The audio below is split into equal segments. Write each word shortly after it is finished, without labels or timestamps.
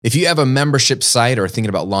If you have a membership site or are thinking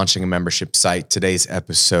about launching a membership site, today's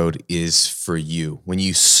episode is for you. When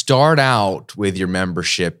you start out with your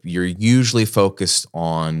membership, you're usually focused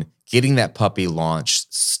on getting that puppy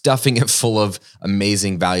launched, stuffing it full of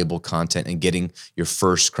amazing, valuable content, and getting your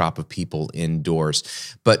first crop of people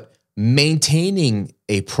indoors. But maintaining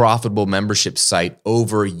a profitable membership site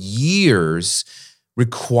over years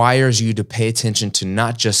requires you to pay attention to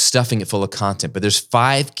not just stuffing it full of content, but there's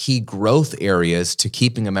 5 key growth areas to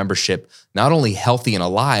keeping a membership not only healthy and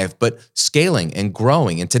alive, but scaling and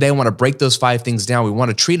growing. And today I want to break those 5 things down. We want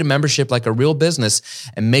to treat a membership like a real business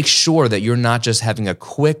and make sure that you're not just having a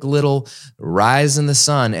quick little rise in the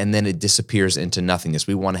sun and then it disappears into nothingness.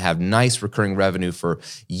 We want to have nice recurring revenue for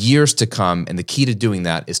years to come. And the key to doing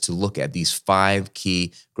that is to look at these 5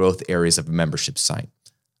 key growth areas of a membership site.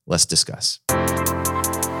 Let's discuss.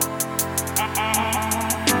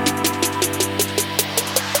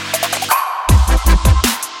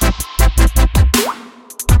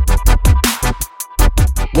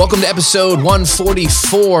 Welcome to episode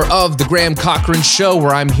 144 of The Graham Cochran Show,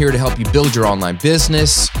 where I'm here to help you build your online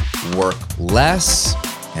business, work less,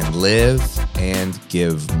 and live and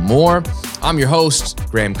give more. I'm your host,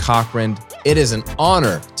 Graham Cochran. It is an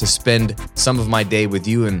honor to spend some of my day with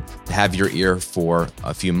you and to have your ear for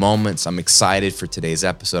a few moments. I'm excited for today's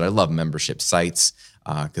episode. I love membership sites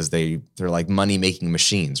because they're like money-making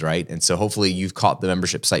machines, right? And so hopefully you've caught the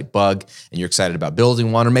membership site bug and you're excited about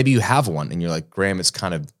building one, or maybe you have one and you're like, Graham, it's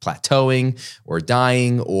kind of plateauing or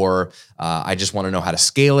dying, or I just want to know how to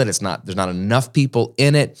scale it. There's not enough people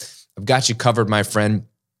in it. I've got you covered, my friend.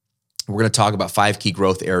 We're going to talk about 5 key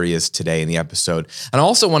growth areas today in the episode. And I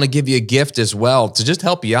also want to give you a gift as well to just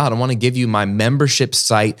help you out. I want to give you my membership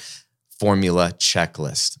site formula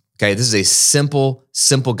checklist. Okay, this is a simple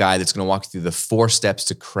guide that's going to walk you through the 4 steps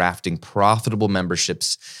to crafting profitable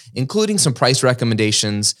memberships, including some price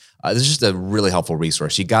recommendations. This is just a really helpful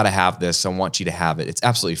resource. You got to have this. I want you to have it. It's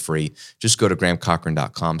absolutely free. Just go to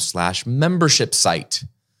grahamcochran.com/membership site.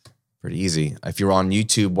 Pretty easy. If you're on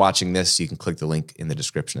YouTube watching this, you can click the link in the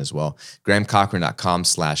description as well.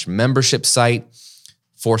 grahamcochran.com/membership site.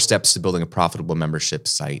 4 steps to building a profitable membership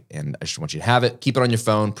site. And I just want you to have it. Keep it on your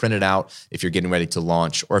phone, print it out if you're getting ready to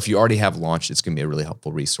launch, or if you already have launched, it's going to be a really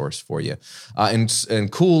helpful resource for you.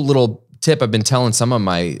 And cool little tip, I've been telling some of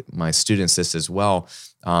my students this as well.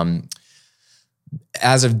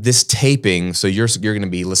 As of this taping, so you're going to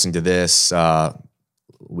be listening to this a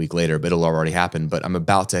week later, but it'll already happen. But I'm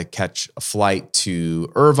about to catch a flight to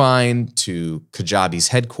Irvine, to Kajabi's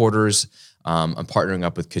headquarters. I'm partnering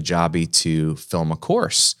up with Kajabi to film a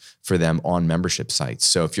course for them on membership sites.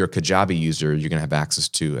 So if you're a Kajabi user, you're going to have access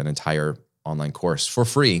to an entire online course for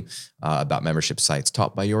free about membership sites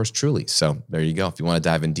taught by yours truly. So there you go. If you want to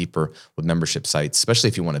dive in deeper with membership sites, especially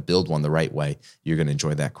if you want to build one the right way, you're going to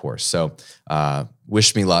enjoy that course. So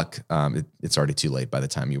wish me luck. It's already too late by the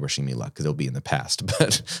time you're wishing me luck because it'll be in the past.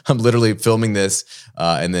 But I'm literally filming this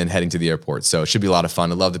and then heading to the airport. So it should be a lot of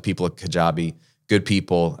fun. I love the people at Kajabi. Good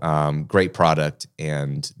people, great product,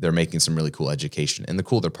 and they're making some really cool education. And they're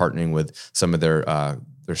partnering with some of their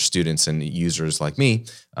students and users like me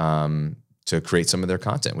to create some of their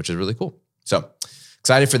content, which is really cool. So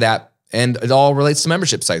excited for that. And it all relates to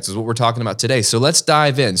membership sites is what we're talking about today. So let's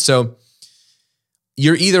dive in. So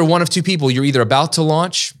you're either one of 2 people. You're either about to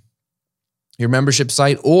launch your membership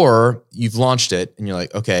site or you've launched it and you're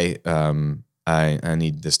like, okay, I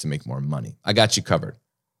need this to make more money. I got you covered.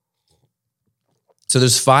 So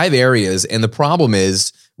there's 5 areas, and the problem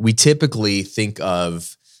is we typically think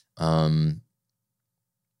of,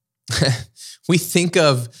 we think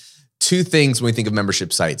of 2 things when we think of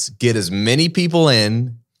membership sites: get as many people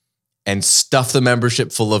in and stuff the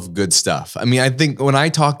membership full of good stuff. I mean, I think when I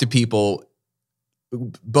talk to people,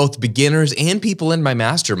 both beginners and people in my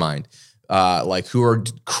mastermind, like who are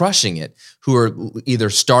crushing it, who are either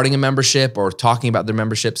starting a membership or talking about their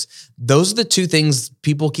memberships, those are the 2 things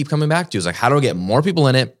people keep coming back to. Is like, how do I get more people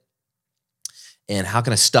in it? And how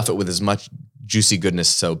can I stuff it with as much juicy goodness?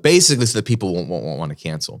 So basically, so that people won't want to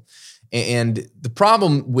cancel. And the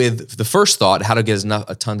problem with the first thought, how to get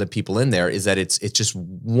a ton of people in there, is that it's just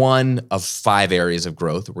one of 5 areas of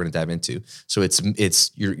growth that we're going to dive into. So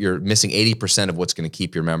you're missing 80% of what's going to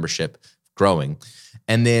keep your membership growing.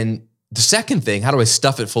 And then the second thing, how do I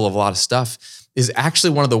stuff it full of a lot of stuff, is actually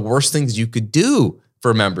one of the worst things you could do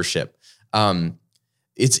for a membership.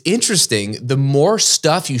 It's interesting. The more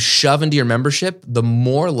stuff you shove into your membership, the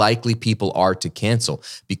more likely people are to cancel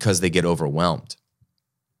because they get overwhelmed.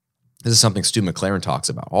 This is something Stu McLaren talks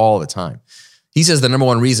about all the time. He says the number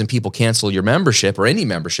one reason people cancel your membership or any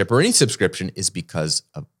subscription is because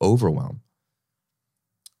of overwhelm.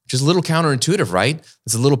 which is a little counterintuitive, right?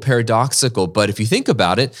 It's a little paradoxical, but if you think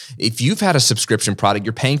about it, if you've had a subscription product,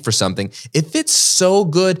 you're paying for something, if it's so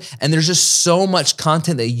good and there's just so much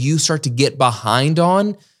content that you start to get behind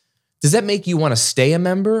on, does that make you want to stay a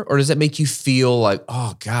member, or does that make you feel like,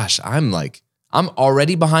 oh gosh, I'm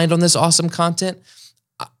already behind on this awesome content.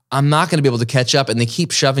 I'm not going to be able to catch up, and they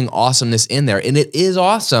keep shoving awesomeness in there. And it is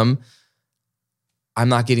awesome. I'm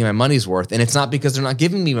not getting my money's worth. And it's not because they're not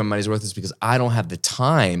giving me my money's worth. It's because I don't have the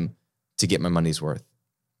time to get my money's worth.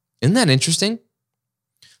 Isn't that interesting?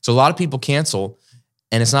 So a lot of people cancel,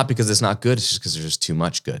 and it's not because it's not good. It's just because there's just too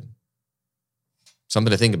much good.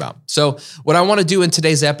 Something to think about. So what I want to do in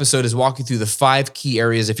today's episode is walk you through the 5 key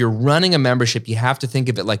areas. If you're running a membership, you have to think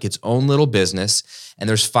of it like its own little business. And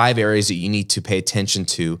there's 5 areas that you need to pay attention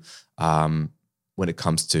to when it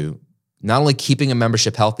comes to not only keeping a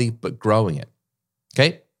membership healthy, but growing it.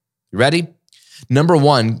 Okay, you ready? Number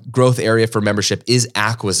 1 growth area for membership is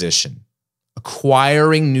acquisition,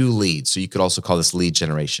 acquiring new leads. So you could also call this lead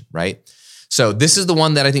generation, right? So this is the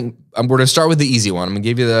one that I think we're going to start with the easy one. I'm going to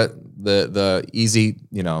give you the easy,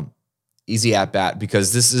 easy at bat,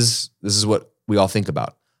 because this is what we all think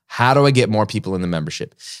about. How do I get more people in the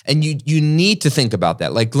membership? And you need to think about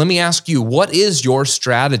that. Like, let me ask you, what is your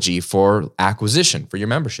strategy for acquisition for your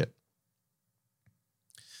membership?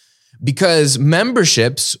 Because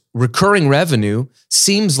memberships, recurring revenue,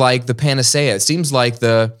 seems like the panacea. It seems like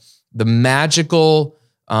the magical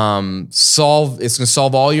it's going to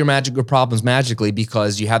solve all your magical problems magically,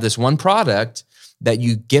 because you have this one product that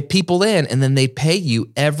you get people in, and then they pay you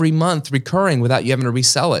every month recurring without you having to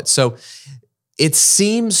resell it. So it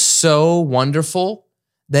seems so wonderful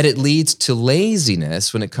that it leads to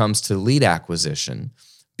laziness when it comes to lead acquisition,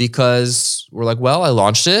 because we're like, well, I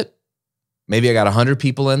launched it. Maybe I got 100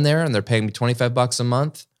 people in there and they're paying me $25 a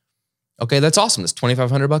month. Okay, that's awesome. That's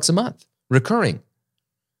 $2,500 a month recurring.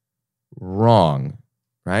 Wrong,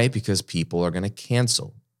 right? Because people are going to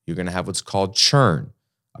cancel. You're going to have what's called churn.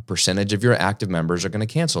 A percentage of your active members are going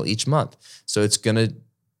to cancel each month. So it's going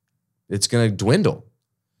to dwindle.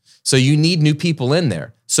 So you need new people in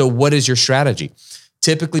there. So what is your strategy?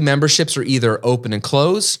 Typically, memberships are either open and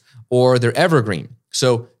close, or they're evergreen.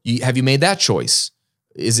 So have you made that choice?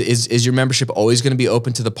 Is your membership always going to be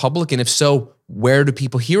open to the public? And if so, where do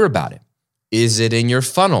people hear about it? Is it in your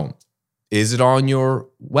funnel? Is it on your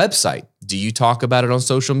website? Do you talk about it on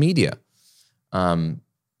social media?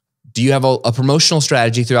 Do you have a promotional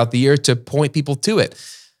strategy throughout the year to point people to it?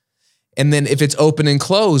 And then if it's open and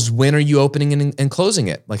closed, when are you opening and closing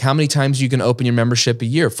it? Like, how many times you can open your membership a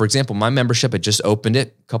year? For example, my membership, I just opened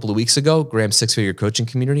it a couple of weeks ago, Graham's 6-Figure Coaching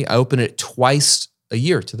Community. I open it twice a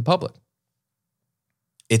year to the public.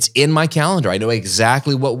 It's in my calendar. I know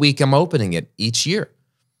exactly what week I'm opening it each year.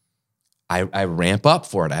 I ramp up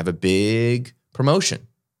for it. I have a big promotion.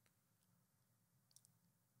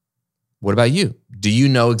 What about you? Do you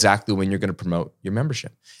know exactly when you're going to promote your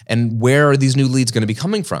membership? And where are these new leads going to be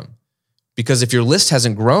coming from? Because if your list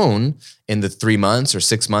hasn't grown in the 3 months or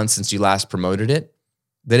 6 months since you last promoted it,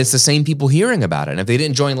 then it's the same people hearing about it. And if they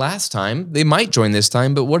didn't join last time, they might join this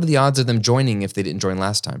time, but what are the odds of them joining if they didn't join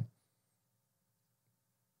last time?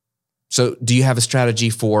 So do you have a strategy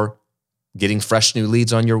for getting fresh new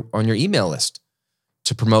leads on your email list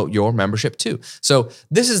to promote your membership too? So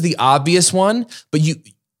this is the obvious one, but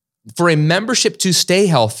for a membership to stay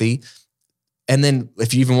healthy, and then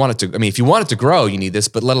if you even want it to, if you want it to grow, you need this,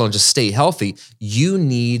 but let alone just stay healthy, you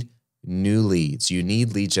need new leads. You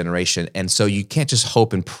need lead generation. And so you can't just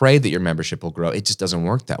hope and pray that your membership will grow. It just doesn't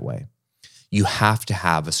work that way. You have to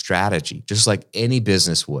have a strategy, just like any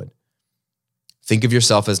business would. Think of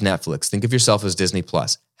yourself as Netflix. Think of yourself as Disney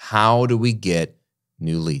Plus. How do we get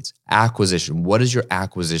new leads? Acquisition. What is your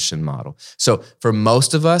acquisition model? So for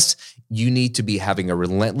most of us, you need to be having a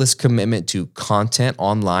relentless commitment to content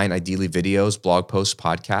online, ideally videos, blog posts,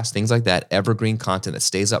 podcasts, things like that, evergreen content that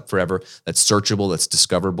stays up forever, that's searchable, that's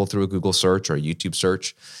discoverable through a Google search or a YouTube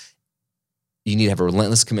search. You need to have a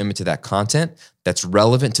relentless commitment to that content that's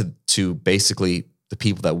relevant to basically the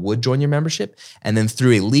people that would join your membership. And then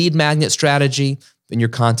through a lead magnet strategy, in your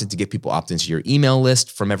content to get people opt into your email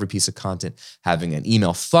list from every piece of content, having an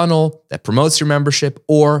email funnel that promotes your membership,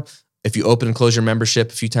 or if you open and close your membership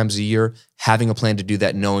a few times a year, having a plan to do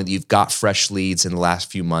that, knowing that you've got fresh leads in the last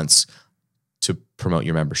few months to promote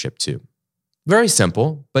your membership too. Very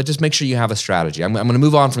simple, but just make sure you have a strategy. I'm going to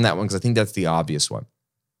move on from that one because I think that's the obvious one.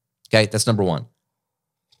 Okay, that's number 1.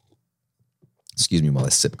 Excuse me while I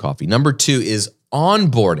sip coffee. Number 2 is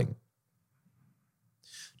onboarding.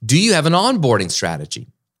 Do you have an onboarding strategy?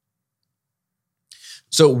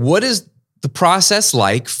 So what is the process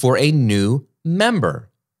like for a new member?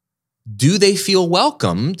 Do they feel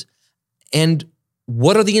welcomed? And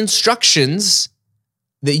what are the instructions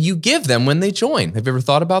that you give them when they join? Have you ever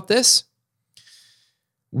thought about this?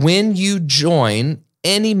 When you join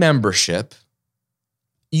any membership,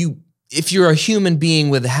 if you're a human being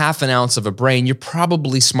with half an ounce of a brain, you're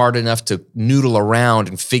probably smart enough to noodle around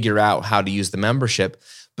and figure out how to use the membership,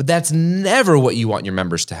 but that's never what you want your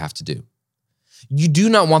members to have to do. You do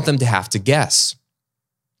not want them to have to guess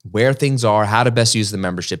where things are, how to best use the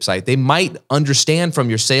membership site. They might understand from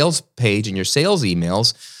your sales page and your sales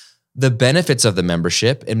emails the benefits of the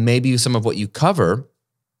membership and maybe some of what you cover,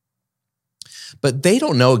 but they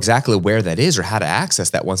don't know exactly where that is or how to access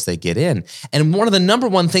that once they get in. And one of the number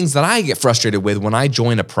one things that I get frustrated with when I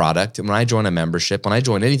join a product, when I join a membership, when I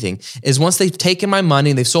join anything, is once they've taken my money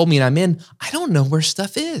and they've sold me and I'm in, I don't know where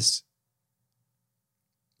stuff is.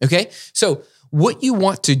 Okay? So what you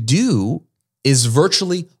want to do is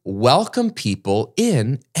virtually welcome people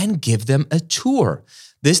in and give them a tour.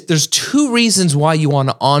 There's two reasons why you want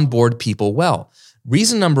to onboard people well.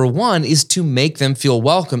 Reason number one is to make them feel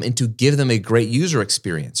welcome and to give them a great user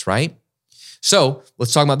experience, right? So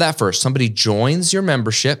let's talk about that first. Somebody joins your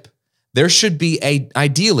membership. There should be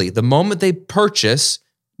ideally, the moment they purchase,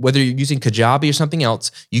 whether you're using Kajabi or something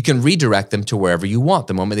else, you can redirect them to wherever you want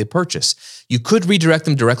the moment they purchase. You could redirect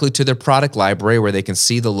them directly to their product library where they can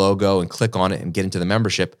see the logo and click on it and get into the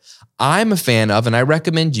membership. I'm a fan of, and I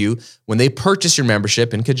recommend you, when they purchase your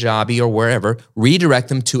membership in Kajabi or wherever, redirect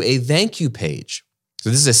them to a thank you page. So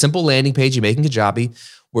this is a simple landing page you make in Kajabi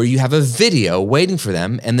where you have a video waiting for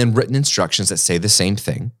them and then written instructions that say the same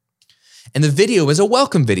thing. And the video is a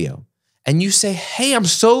welcome video. And you say, hey, I'm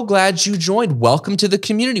so glad you joined. Welcome to the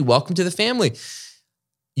community. Welcome to the family.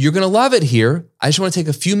 You're going to love it here. I just want to take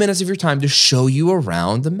a few minutes of your time to show you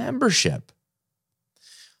around the membership.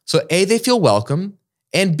 So A, they feel welcome.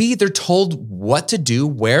 And B, they're told what to do,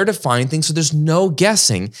 where to find things, so there's no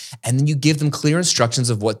guessing. And then you give them clear instructions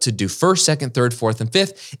of what to do first, second, third, fourth, and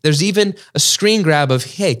fifth. There's even a screen grab of,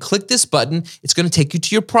 hey, click this button. It's going to take you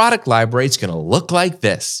to your product library. It's going to look like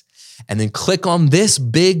this. And then click on this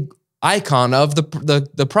big icon of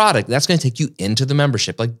the product. That's going to take you into the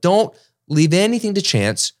membership. Like, don't leave anything to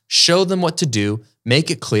chance. Show them what to do.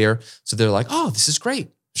 Make it clear. So they're like, oh, this is great.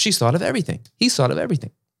 She's thought of everything. He's thought of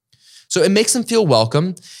everything. So it makes them feel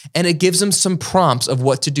welcome, and it gives them some prompts of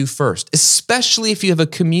what to do first, especially if you have a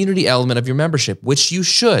community element of your membership, which you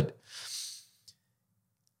should.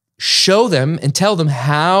 Show them and tell them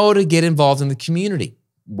how to get involved in the community,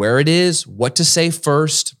 where it is, what to say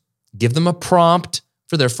first, give them a prompt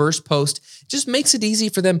for their first post. It just makes it easy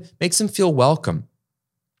for them, makes them feel welcome.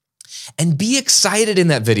 And be excited in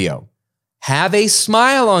that video. Have a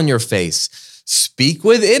smile on your face. Speak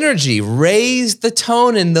with energy, raise the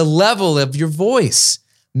tone and the level of your voice.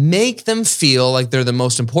 Make them feel like they're the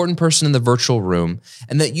most important person in the virtual room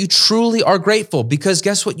and that you truly are grateful, because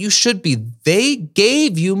guess what? You should be. They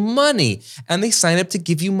gave you money and they signed up to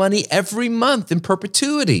give you money every month in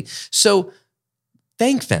perpetuity. So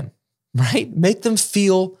thank them, right? Make them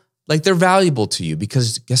feel like they're valuable to you,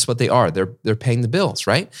 because guess what they are? They're paying the bills,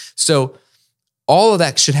 right? So all of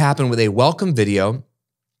that should happen with a welcome video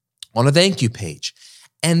on a thank you page.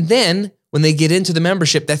 And then when they get into the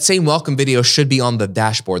membership, that same welcome video should be on the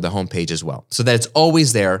dashboard, the homepage as well, so that it's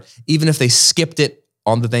always there. Even if they skipped it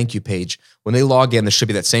on the thank you page, when they log in, there should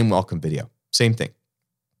be that same welcome video. Same thing.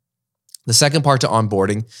 The second part to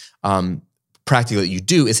onboarding, practically what you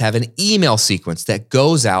do is have an email sequence that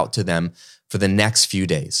goes out to them for the next few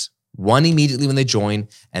days. One immediately when they join,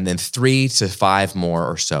 and then 3 to 5 more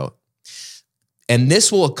or so. And this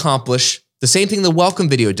will accomplish the same thing the welcome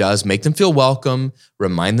video does: make them feel welcome,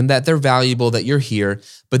 remind them that they're valuable, that you're here.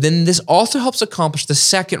 But then this also helps accomplish the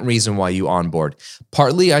second reason why you onboard.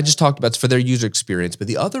 Partly, I just talked about, it's for their user experience, but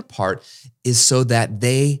the other part is so that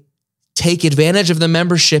they take advantage of the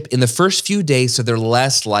membership in the first few days so they're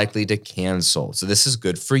less likely to cancel. So this is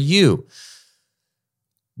good for you.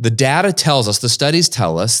 The data tells us, the studies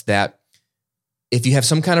tell us that if you have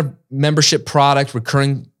some kind of membership product,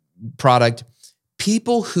 recurring product,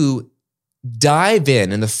 people who dive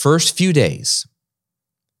in the first few days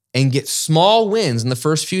and get small wins in the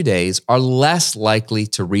first few days are less likely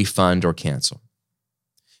to refund or cancel.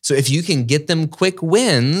 So if you can get them quick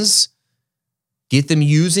wins, get them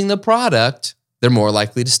using the product, they're more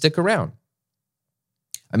likely to stick around.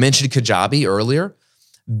 I mentioned Kajabi earlier.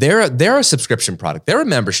 They're a subscription product. They're a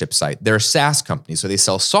membership site. They're a SaaS company, so they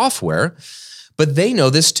sell software. But they know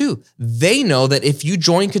this too. They know that if you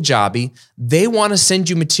join Kajabi, they want to send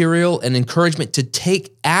you material and encouragement to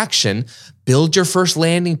take action, build your first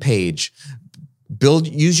landing page,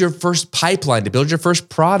 use your first pipeline to build your first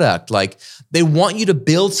product. Like, they want you to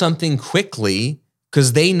build something quickly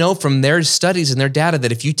because they know from their studies and their data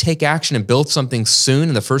that if you take action and build something soon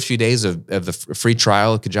in the first few days of the free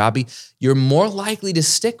trial of Kajabi, you're more likely to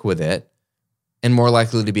stick with it and more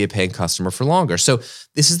likely to be a paying customer for longer. So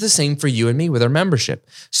this is the same for you and me with our membership.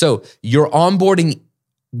 So your onboarding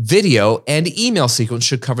video and email sequence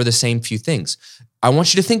should cover the same few things. I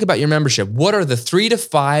want you to think about your membership. What are the 3 to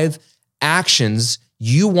 5 actions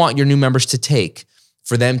you want your new members to take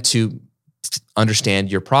for them to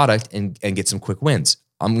understand your product and get some quick wins?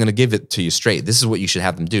 I'm going to give it to you straight. This is what you should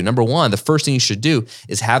have them do. Number one, the first thing you should do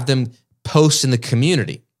is have them post in the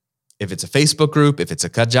community. If it's a Facebook group, if it's a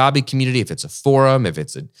Kajabi community, if it's a forum, if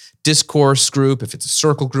it's a discourse group, if it's a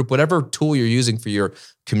circle group, whatever tool you're using for your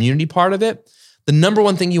community part of it, the number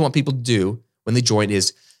one thing you want people to do when they join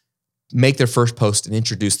is make their first post and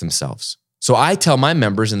introduce themselves. So I tell my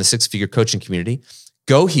members in the 6-figure coaching community,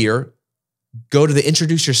 go here, go to the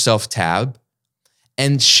Introduce Yourself tab,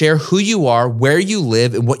 and share who you are, where you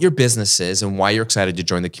live, and what your business is, and why you're excited to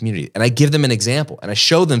join the community. And I give them an example, and I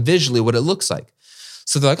show them visually what it looks like.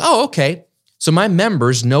 So they're like, oh, okay. So my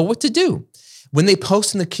members know what to do. When they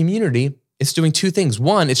post in the community, it's doing 2 things.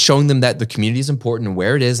 One, it's showing them that the community is important and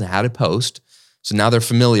where it is and how to post. So now they're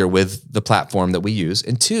familiar with the platform that we use.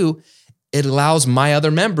 And 2, it allows my other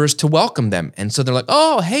members to welcome them. And so they're like,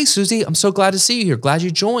 oh, hey, Susie, I'm so glad to see you here. Glad you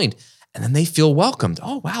joined. And then they feel welcomed.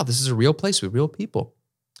 Oh, wow, this is a real place with real people.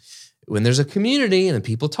 When there's a community and the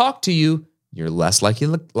people talk to you, you're less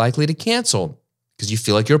likely to cancel because you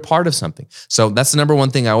feel like you're a part of something. So that's the number one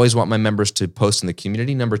thing I always want my members to post in the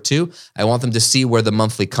community. Number 2, I want them to see where the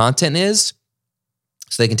monthly content is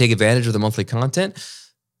so they can take advantage of the monthly content.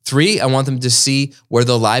 3, I want them to see where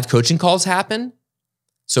the live coaching calls happen.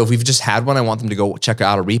 So if we've just had one, I want them to go check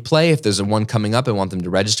out a replay. If there's a one coming up, I want them to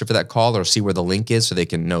register for that call or see where the link is so they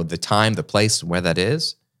can know the time, the place, and where that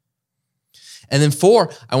is. And then 4,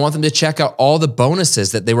 I want them to check out all the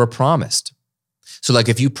bonuses that they were promised. So like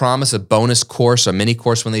if you promise a bonus course or mini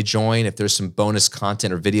course when they join, if there's some bonus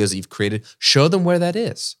content or videos that you've created, show them where that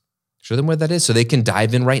is. Show them where that is so they can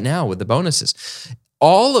dive in right now with the bonuses.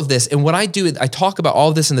 All of this, and what I do, I talk about all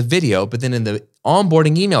of this in the video, but then in the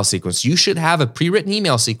onboarding email sequence, you should have a pre-written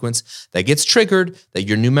email sequence that gets triggered, that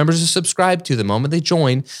your new members are subscribed to the moment they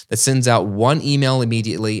join, that sends out 1 email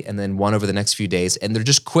immediately and then 1 over the next few days. And they're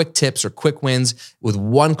just quick tips or quick wins with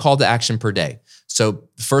 1 call to action per day. So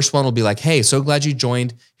the first one will be like, hey, so glad you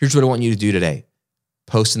joined. Here's what I want you to do today.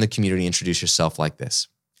 Post in the community, introduce yourself like this.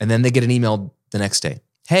 And then they get an email the next day.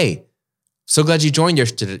 Hey, so glad you joined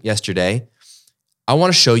yesterday. I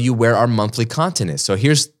want to show you where our monthly content is. So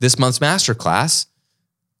here's this month's masterclass.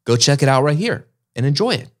 Go check it out right here and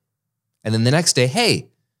enjoy it. And then the next day, hey,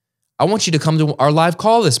 I want you to come to our live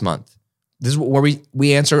call this month. This is where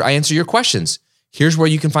I answer your questions. Here's where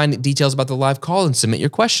you can find details about the live call and submit your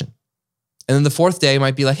question. And then the 4th day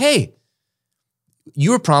might be like, hey,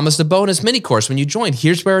 you were promised a bonus mini course when you joined.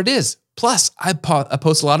 Here's where it is. Plus, I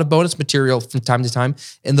post a lot of bonus material from time to time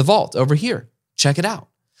in the vault over here. Check it out.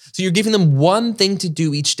 So you're giving them one thing to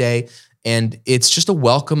do each day, and it's just a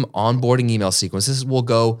welcome onboarding email sequence. This will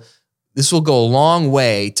go a long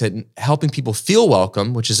way to helping people feel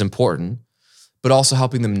welcome, which is important, but also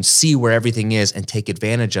helping them see where everything is and take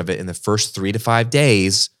advantage of it in the first 3 to 5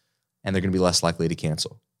 days, and they're going to be less likely to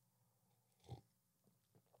cancel.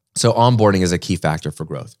 So onboarding is a key factor for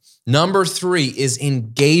growth. Number 3 is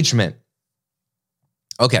engagement.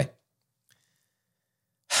 Okay.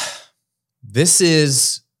 This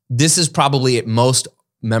is probably at most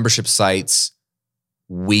membership sites'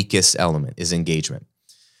 weakest element is engagement.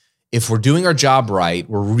 If we're doing our job right,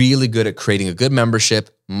 we're really good at creating a good membership,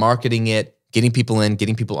 marketing it, getting people in,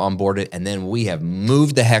 getting people onboarded, and then we have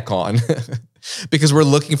moved the heck on because we're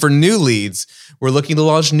looking for new leads. We're looking to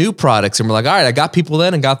launch new products, and we're like, all right, I got people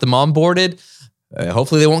in and got them onboarded.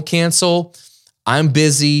 Hopefully they won't cancel. I'm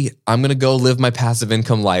busy. I'm going to go live my passive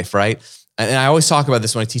income life, right? And I always talk about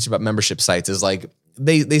this when I teach about membership sites is like,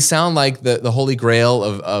 they sound like the holy grail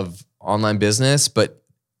of online business, but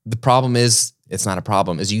the problem is, it's not a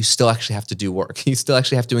problem, is you still actually have to do work. You still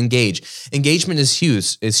actually have to engage. Engagement is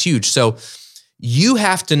huge. So you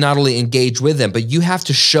have to not only engage with them, but you have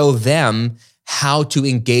to show them how to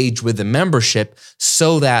engage with the membership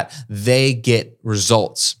so that they get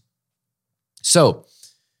results. So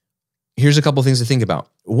here's a couple things to think about.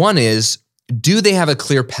 One is, do they have a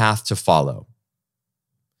clear path to follow?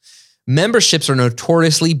 Memberships are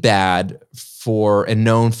notoriously bad for and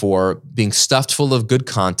known for being stuffed full of good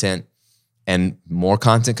content and more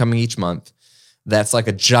content coming each month, that's like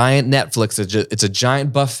a giant Netflix. It's a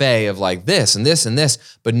giant buffet of like this and this and this,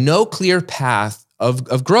 but no clear path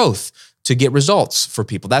of growth to get results for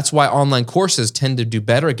people. That's why online courses tend to do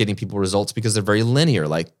better at getting people results, because they're very linear,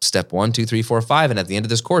 like step 1, 2, 3, 4, 5. And at the end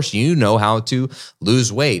of this course, you know how to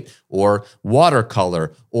lose weight or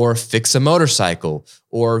watercolor or fix a motorcycle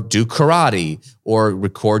or do karate or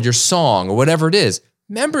record your song or whatever it is.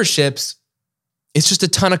 Memberships, it's just a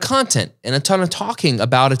ton of content and a ton of talking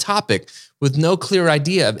about a topic with no clear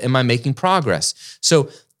idea of, am I making progress?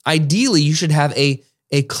 So ideally, you should have a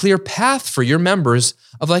clear path for your members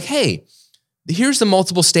of like, hey, here's the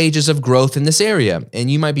multiple stages of growth in this area.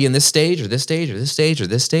 And you might be in this stage or this stage or this stage or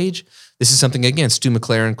this stage. This is something, again, Stu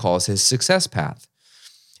McLaren calls his success path.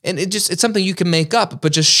 And it's something you can make up,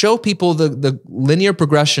 but just show people the linear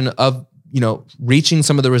progression of, reaching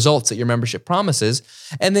some of the results that your membership promises,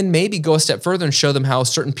 and then maybe go a step further and show them how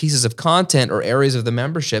certain pieces of content or areas of the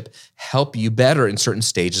membership help you better in certain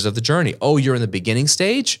stages of the journey. Oh, you're in the beginning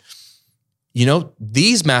stage?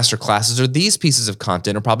 These master classes or these pieces of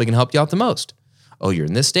content are probably going to help you out the most. Oh, you're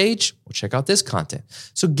in this stage? Well, check out this content.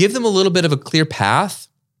 So give them a little bit of a clear path.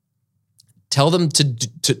 Tell them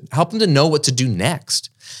to help them to know what to do next.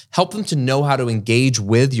 Help them to know how to engage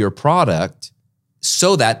with your product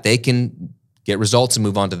so that they can get results and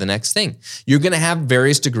move on to the next thing. You're going to have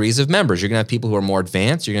various degrees of members. You're going to have people who are more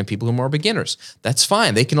advanced. You're going to have people who are more beginners. That's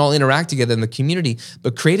fine. They can all interact together in the community,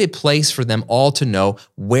 but create a place for them all to know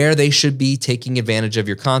where they should be taking advantage of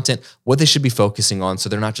your content, what they should be focusing on. So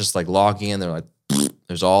they're not just like logging in. They're like,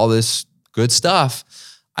 there's all this good stuff.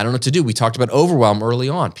 I don't know what to do. We talked about overwhelm early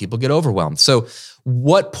on. People get overwhelmed. So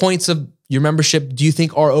what points of your membership do you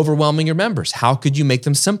think are overwhelming your members? How could you make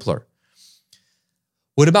them simpler?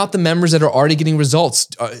 What about the members that are already getting results?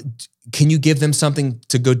 Can you give them something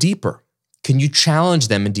to go deeper? Can you challenge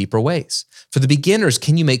them in deeper ways? For the beginners,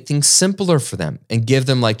 can you make things simpler for them and give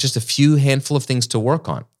them like just a few handful of things to work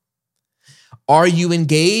on? Are you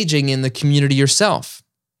engaging in the community yourself?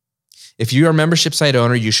 If you're a membership site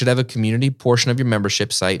owner, you should have a community portion of your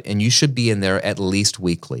membership site, and you should be in there at least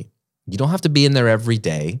weekly. You don't have to be in there every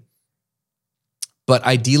day, but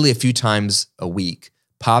ideally a few times a week,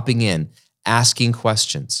 popping in, asking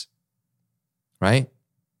questions, right?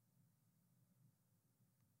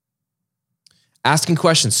 Asking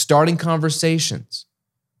questions, starting conversations,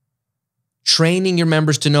 training your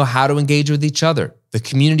members to know how to engage with each other. The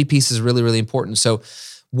community piece is really, really important. So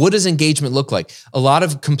what does engagement look like? A lot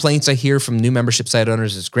of complaints I hear from new membership site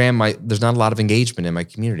owners is, Graham, there's not a lot of engagement in my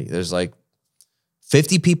community. There's like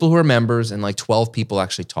 50 people who are members and like 12 people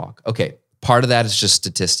actually talk. Okay, part of that is just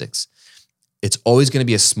statistics. It's always going to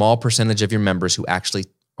be a small percentage of your members who actually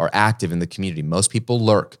are active in the community. Most people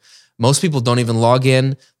lurk. Most people don't even log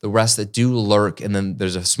in. The rest that do lurk, and then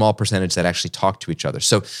there's a small percentage that actually talk to each other.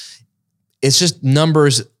 So it's just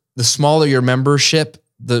numbers. The smaller your membership,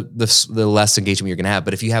 the less engagement you're going to have.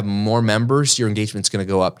 But if you have more members, your engagement's going to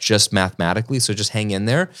go up just mathematically. So just hang in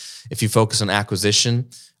there. If you focus on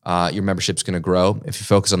acquisition, your membership's going to grow. If you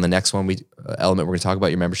focus on the next element we're going to talk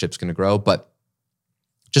about, your membership's going to grow. But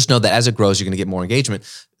just know that as it grows, you're going to get more engagement.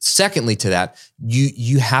 Secondly to that,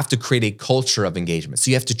 you have to create a culture of engagement. So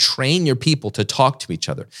you have to train your people to talk to each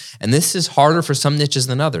other. And this is harder for some niches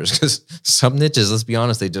than others, because some niches, let's be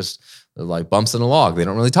honest, they're like bumps in a log. They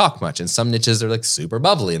don't really talk much. And some niches are like super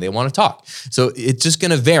bubbly and they want to talk. So it's just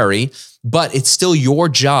going to vary, but it's still your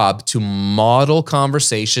job to model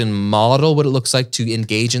conversation, model what it looks like to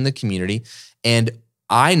engage in the community. And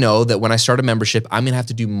I know that when I start a membership, I'm going to have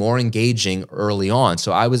to do more engaging early on.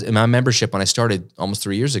 So I was in my membership when I started almost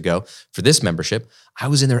 3 years ago for this membership, I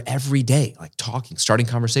was in there every day, like talking, starting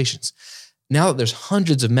conversations. Now that there's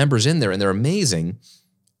hundreds of members in there and they're amazing,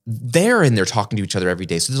 they're in there talking to each other every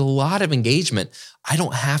day. So there's a lot of engagement. I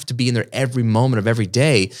don't have to be in there every moment of every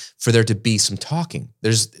day for there to be some talking.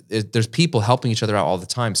 There's people helping each other out all the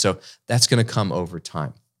time. So that's going to come over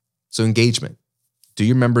time. So engagement. Do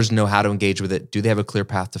your members know how to engage with it? Do they have a clear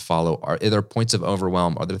path to follow? Are there points of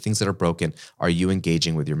overwhelm? Are there things that are broken? Are you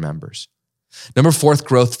engaging with your members? Number 4th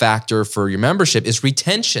growth factor for your membership is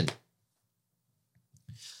retention.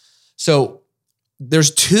 So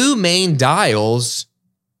there's 2 main dials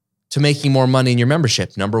to making more money in your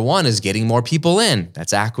membership. Number 1 is getting more people in.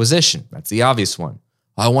 That's acquisition. That's the obvious one.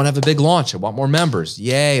 I want to have a big launch. I want more members.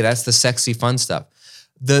 Yay, that's the sexy, fun stuff.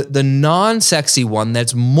 The non-sexy one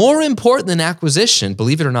that's more important than acquisition,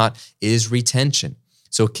 believe it or not, is retention.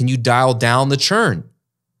 So can you dial down the churn?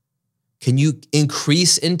 Can you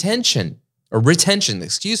increase retention,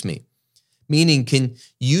 excuse me? Meaning, do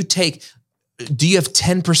you have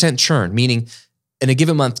 10% churn? Meaning in a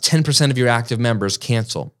given month, 10% of your active members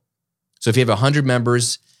cancel. So if you have 100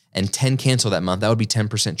 members and 10 cancel that month, that would be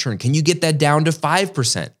 10% churn. Can you get that down to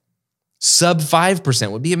 5%? Sub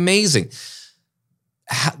 5% would be amazing.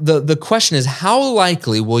 The question is, how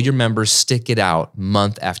likely will your members stick it out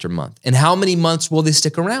month after month? And how many months will they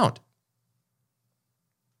stick around?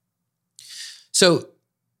 So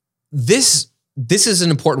this is an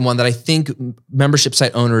important one that I think membership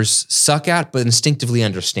site owners suck at, but instinctively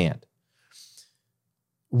understand.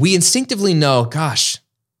 We instinctively know, gosh,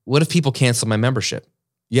 what if people cancel my membership?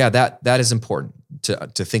 Yeah, that is important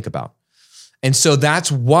to think about. And so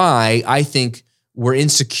that's why I think we're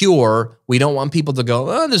insecure. We don't want people to go,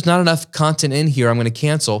 oh, there's not enough content in here, I'm going to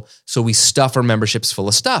cancel. So we stuff our memberships full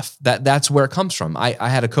of stuff. That's where it comes from. I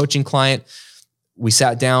had a coaching client. We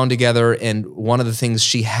sat down together, and one of the things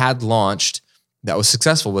she had launched that was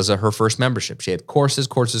successful was her first membership. She had courses.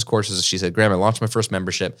 She said, Graham, I launched my first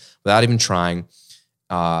membership without even trying.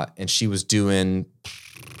 And she was doing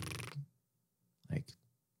like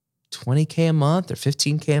 $20K a month or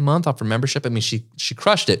 $15K a month off her membership. I mean, she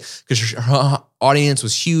crushed it because her audience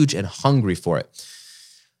was huge and hungry for it.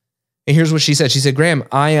 And here's what she said. She said, Graham,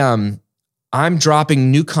 I'm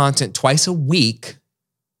dropping new content twice a week,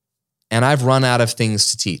 and I've run out of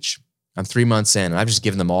things to teach. I'm 3 months in, and I've just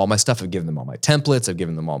given them all my stuff. I've given them all my templates. I've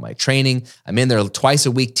given them all my training. I'm in there twice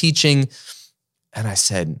a week teaching. And I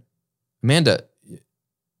said, Amanda,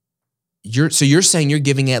 you're saying you're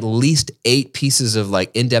giving at least 8 pieces of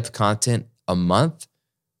like in-depth content a month?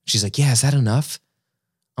 She's like, yeah, is that enough?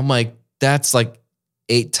 I'm like, that's like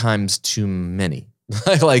 8 times too many.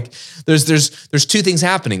 Like there's 2 things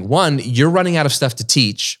happening. One, you're running out of stuff to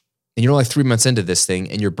teach, and you're only 3 months into this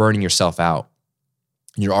thing, and you're burning yourself out.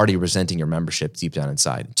 And you're already resenting your membership deep down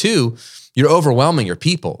inside. 2, you're overwhelming your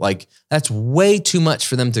people. Like that's way too much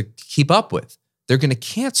for them to keep up with. They're going to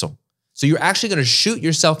cancel. So you're actually going to shoot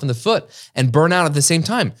yourself in the foot and burn out at the same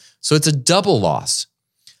time. So it's a double loss.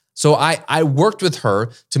 So I worked with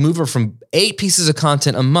her to move her from 8 pieces of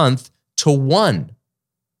content a month to 1.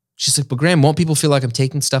 She's like, but Graham, won't people feel like I'm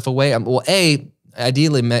taking stuff away? Well,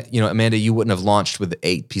 ideally, Amanda, you wouldn't have launched with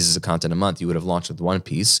 8 pieces of content a month. You would have launched with 1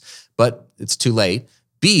 piece, but it's too late.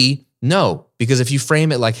 B, no, because if you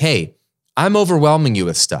frame it like, hey, I'm overwhelming you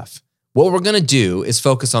with stuff. What we're going to do is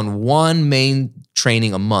focus on 1 main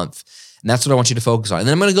training a month. And that's what I want you to focus on. And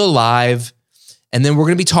then I'm going to go live. And then we're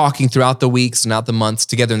going to be talking throughout the weeks and throughout the months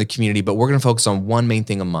together in the community. But we're going to focus on 1 main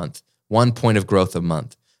thing a month, 1 point of growth a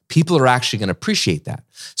month. People are actually going to appreciate that.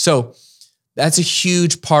 So that's a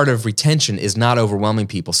huge part of retention, is not overwhelming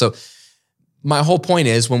people. So my whole point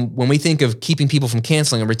is when we think of keeping people from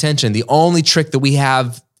canceling and retention, the only trick that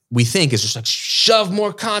we think is just like shove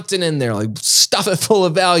more content in there, like stuff it full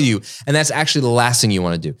of value. And that's actually the last thing you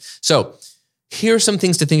want to do. So here are some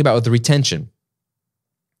things to think about with the retention.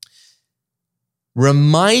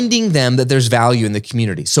 Reminding them that there's value in the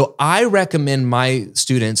community. So I recommend my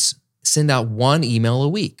students send out 1 email a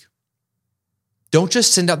week. Don't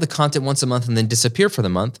just send out the content once a month and then disappear for the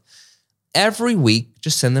month. Every week,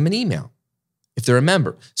 just send them an email if they're a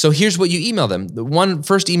member. So here's what you email them. The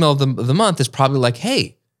first email of the month is probably like,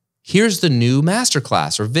 hey, here's the new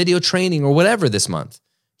masterclass or video training or whatever this month.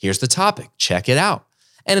 Here's the topic. Check it out.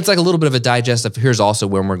 And it's like a little bit of a digest of here's also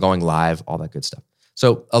when we're going live, all that good stuff.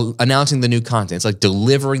 So announcing the new content. It's like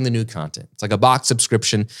delivering the new content. It's like a box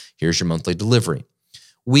subscription. Here's your monthly delivery.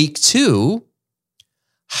 Week 2,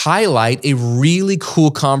 highlight a really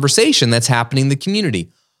cool conversation that's happening in the community.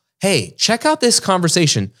 Hey, check out this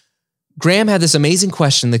conversation. Graham had this amazing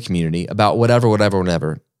question in the community about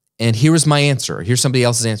whatever. And here was my answer. Here's somebody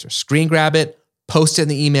else's answer. Screen grab it, post it in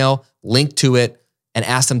the email, link to it, and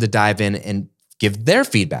ask them to dive in and give their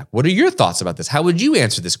feedback. What are your thoughts about this? How would you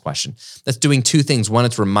answer this question? That's doing 2 things. One,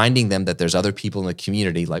 it's reminding them that there's other people in the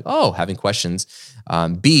community like, having questions.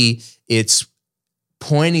 B, it's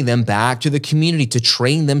pointing them back to the community to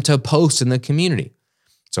train them to post in the community.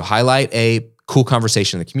 So highlight a cool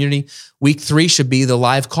conversation in the community. Week 3 should be the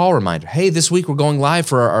live call reminder. Hey, this week we're going live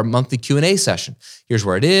for our monthly Q&A session. Here's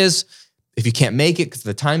where it is. If you can't make it because of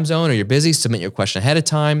the time zone or you're busy, submit your question ahead of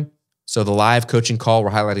time. So the live coaching call, we're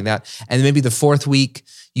highlighting that. And then maybe the 4th week,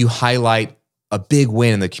 you highlight a big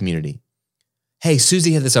win in the community. Hey,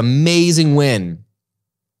 Susie had this amazing win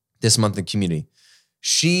this month in the community.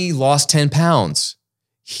 She lost 10 pounds.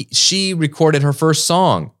 She recorded her first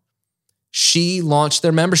song. She launched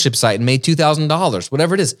their membership site and made $2,000,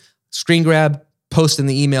 whatever it is. Screen grab, post in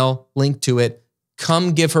the email, link to it.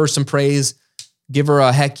 Come give her some praise. Give her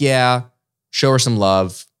a heck yeah. Show her some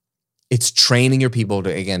love. It's training your people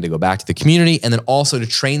to go back to the community and then also to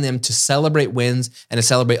train them to celebrate wins and to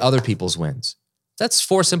celebrate other people's wins. That's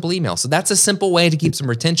 4 simple emails. So that's a simple way to keep some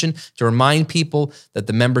retention, to remind people that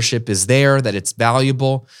the membership is there, that it's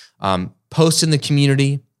valuable. Post in the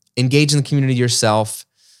community, engage in the community yourself.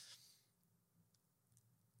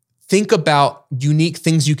 Think about unique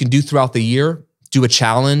things you can do throughout the year. Do a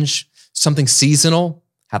challenge, something seasonal,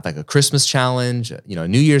 have like a Christmas challenge, a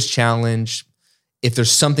New Year's challenge. If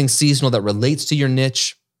there's something seasonal that relates to your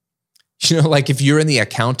niche, like if you're in the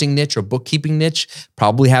accounting niche or bookkeeping niche,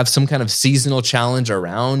 probably have some kind of seasonal challenge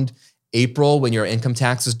around April when your income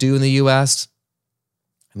tax is due in the US.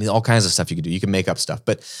 I mean, all kinds of stuff you can do. You can make up stuff,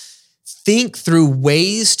 but think through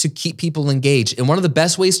ways to keep people engaged. And one of the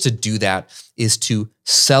best ways to do that is to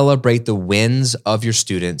celebrate the wins of your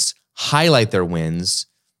students, highlight their wins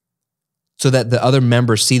so that the other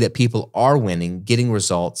members see that people are winning, getting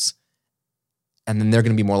results, and then they're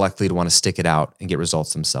going to be more likely to want to stick it out and get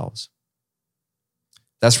results themselves.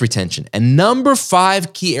 That's retention. And number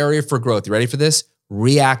 5 key area for growth. You ready for this?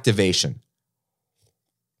 Reactivation.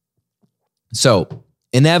 So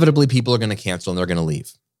inevitably people are going to cancel and they're going to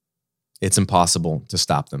leave. It's impossible to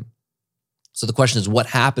stop them. So the question is, what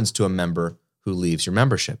happens to a member who leaves your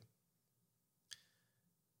membership?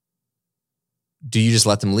 Do you just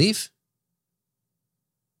let them leave?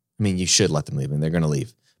 I mean, you should let them leave and they're going to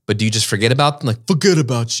leave. But do you just forget about them? Like, forget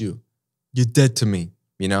about you. You're dead to me,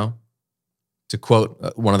 To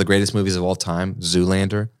quote one of the greatest movies of all time,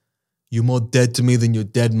 Zoolander, you're more dead to me than your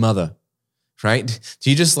dead mother, right?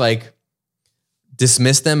 Do you just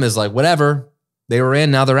dismiss them as whatever, they were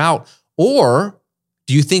in, now they're out? Or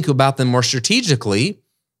do you think about them more strategically,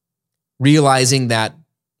 realizing that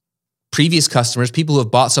previous customers, people who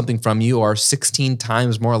have bought something from you, are 16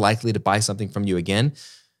 times more likely to buy something from you again?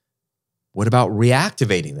 What about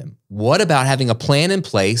reactivating them? What about having a plan in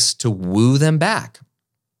place to woo them back?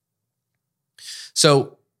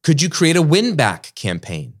 So could you create a win-back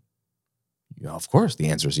campaign? Of course, the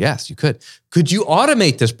answer is yes, you could. Could you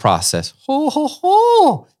automate this process?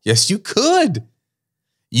 Yes, you could.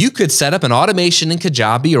 You could set up an automation in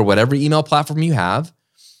Kajabi or whatever email platform you have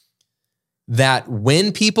that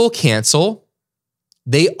when people cancel,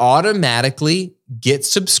 they automatically get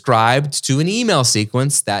subscribed to an email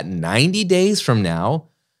sequence that 90 days from now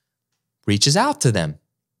reaches out to them.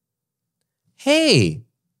 Hey,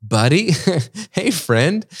 buddy, hey,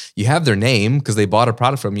 friend, you have their name because they bought a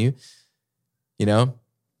product from you.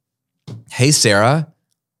 Hey, Sarah,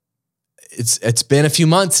 it's been a few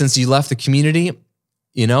months since you left the community.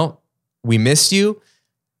 We missed you.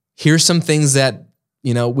 Here's some things that,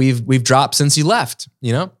 we've dropped since you left,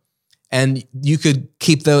 and you could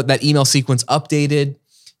keep that email sequence updated.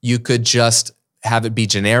 You could just have it be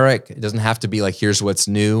generic. It doesn't have to be here's what's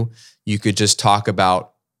new. You could just talk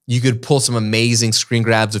about, you could pull some amazing screen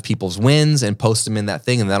grabs of people's wins and post them in that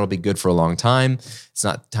thing, and that'll be good for a long time. It's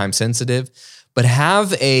not time sensitive, but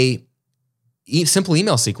have a simple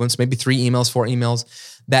email sequence, maybe 3 emails, 4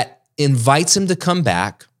 emails, that invites them to come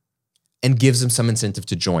back and gives them some incentive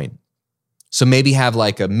to join. So maybe have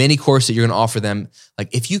a mini course that you're going to offer them.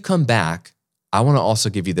 If you come back, I want to also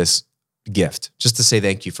give you this gift just to say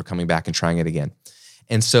thank you for coming back and trying it again.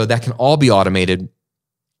 And so that can all be automated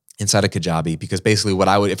inside of Kajabi, because basically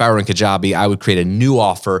if I were in Kajabi, I would create a new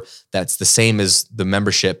offer that's the same as the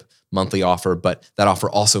membership monthly offer, but that offer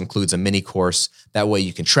also includes a mini course. That way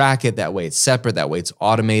you can track it. That way it's separate. That way it's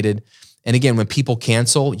automated. And again, when people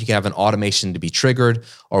cancel, you can have an automation to be triggered,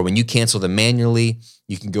 or when you cancel them manually,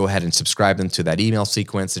 you can go ahead and subscribe them to that email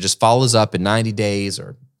sequence. It just follows up in 90 days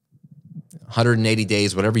or 180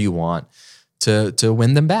 days, whatever you want, to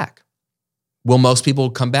win them back. Will most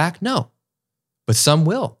people come back? No, but some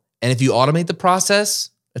will. And if you automate the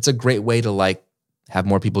process, it's a great way to have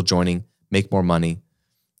more people joining, make more money.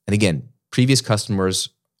 And again, previous customers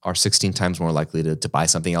are 16 times more likely to buy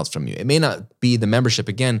something else from you. It may not be the membership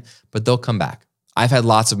again, but they'll come back. I've had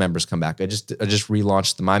lots of members come back. I just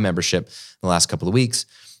relaunched my membership in the last couple of weeks,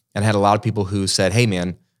 and I had a lot of people who said, hey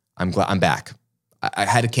man, I'm glad I'm back. I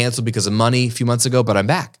had to cancel because of money a few months ago, but I'm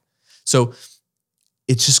back. So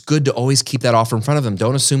it's just good to always keep that offer in front of them.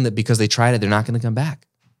 Don't assume that because they tried it, they're not going to come back.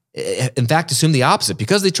 In fact, assume the opposite.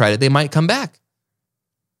 Because they tried it, they might come back.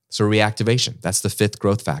 So reactivation, that's the 5th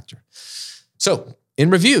growth factor. So in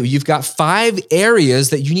review, you've got 5 areas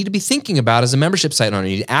that you need to be thinking about as a membership site owner.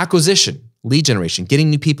 You need acquisition, lead generation, getting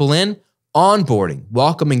new people in, onboarding,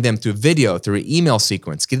 welcoming them through video, through an email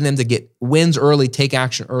sequence, getting them to get wins early, take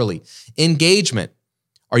action early. Engagement.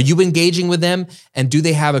 Are you engaging with them? And do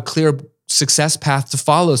they have a clear success path to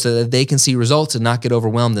follow so that they can see results and not get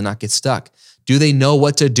overwhelmed and not get stuck? Do they know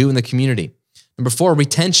what to do in the community? Number 4,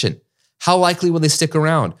 retention. How likely will they stick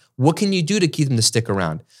around? What can you do to keep them to stick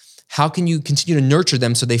around? How can you continue to nurture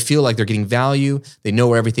them so they feel like they're getting value, they know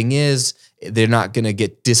where everything is, they're not going to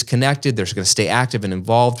get disconnected, they're going to stay active and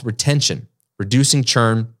involved? Retention, reducing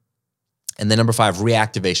churn. And then number 5,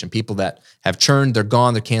 reactivation. People that have churned, they're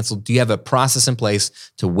gone, they're canceled. Do you have a process in place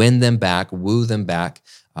to win them back, woo them back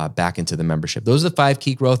into the membership? Those are the 5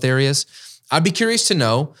 key growth areas. I'd be curious to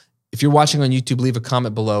know, if you're watching on YouTube, leave a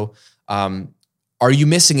comment below. Are you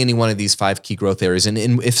missing any one of these 5 key growth areas? And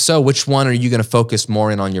if so, which one are you going to focus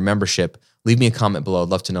more in on your membership? Leave me a comment below. I'd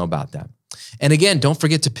love to know about that. And again, don't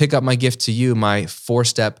forget to pick up my gift to you, my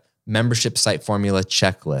 4-step membership site formula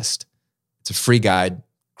checklist. It's a free guide,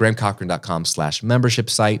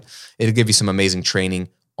 grahamcochrane.com/membership site. It'll give you some amazing training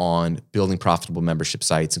on building profitable membership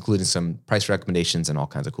sites, including some price recommendations and all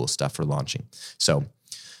kinds of cool stuff for launching. So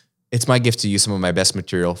it's my gift to you, some of my best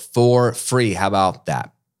material for free. How about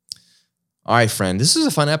that? All right, friend, this is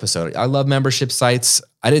a fun episode. I love membership sites.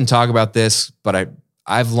 I didn't talk about this, but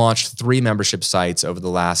I've launched 3 membership sites over the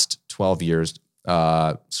last 12 years.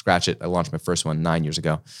 Scratch it. I launched my first one 9 years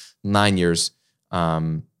ago. 9 years.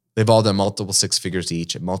 They've all done multiple 6 figures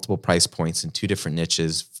each at multiple price points in 2 different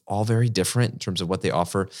niches, all very different in terms of what they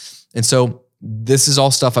offer. And so this is all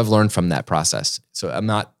stuff I've learned from that process. So I'm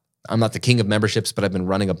not the king of memberships, but I've been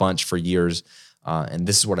running a bunch for years. And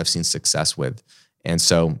this is what I've seen success with. And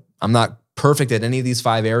so I'm not perfect at any of these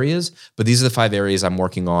 5 areas, but these are the 5 areas I'm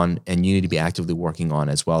working on, and you need to be actively working on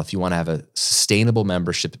as well. If you want to have a sustainable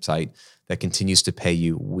membership site that continues to pay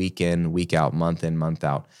you week in, week out, month in, month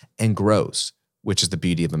out, and grows, which is the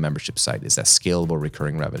beauty of a membership site, is that scalable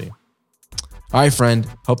recurring revenue. All right, friend,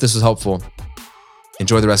 hope this was helpful.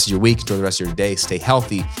 Enjoy the rest of your week. Enjoy the rest of your day. Stay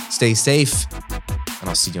healthy, stay safe, and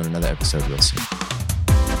I'll see you on another episode real soon.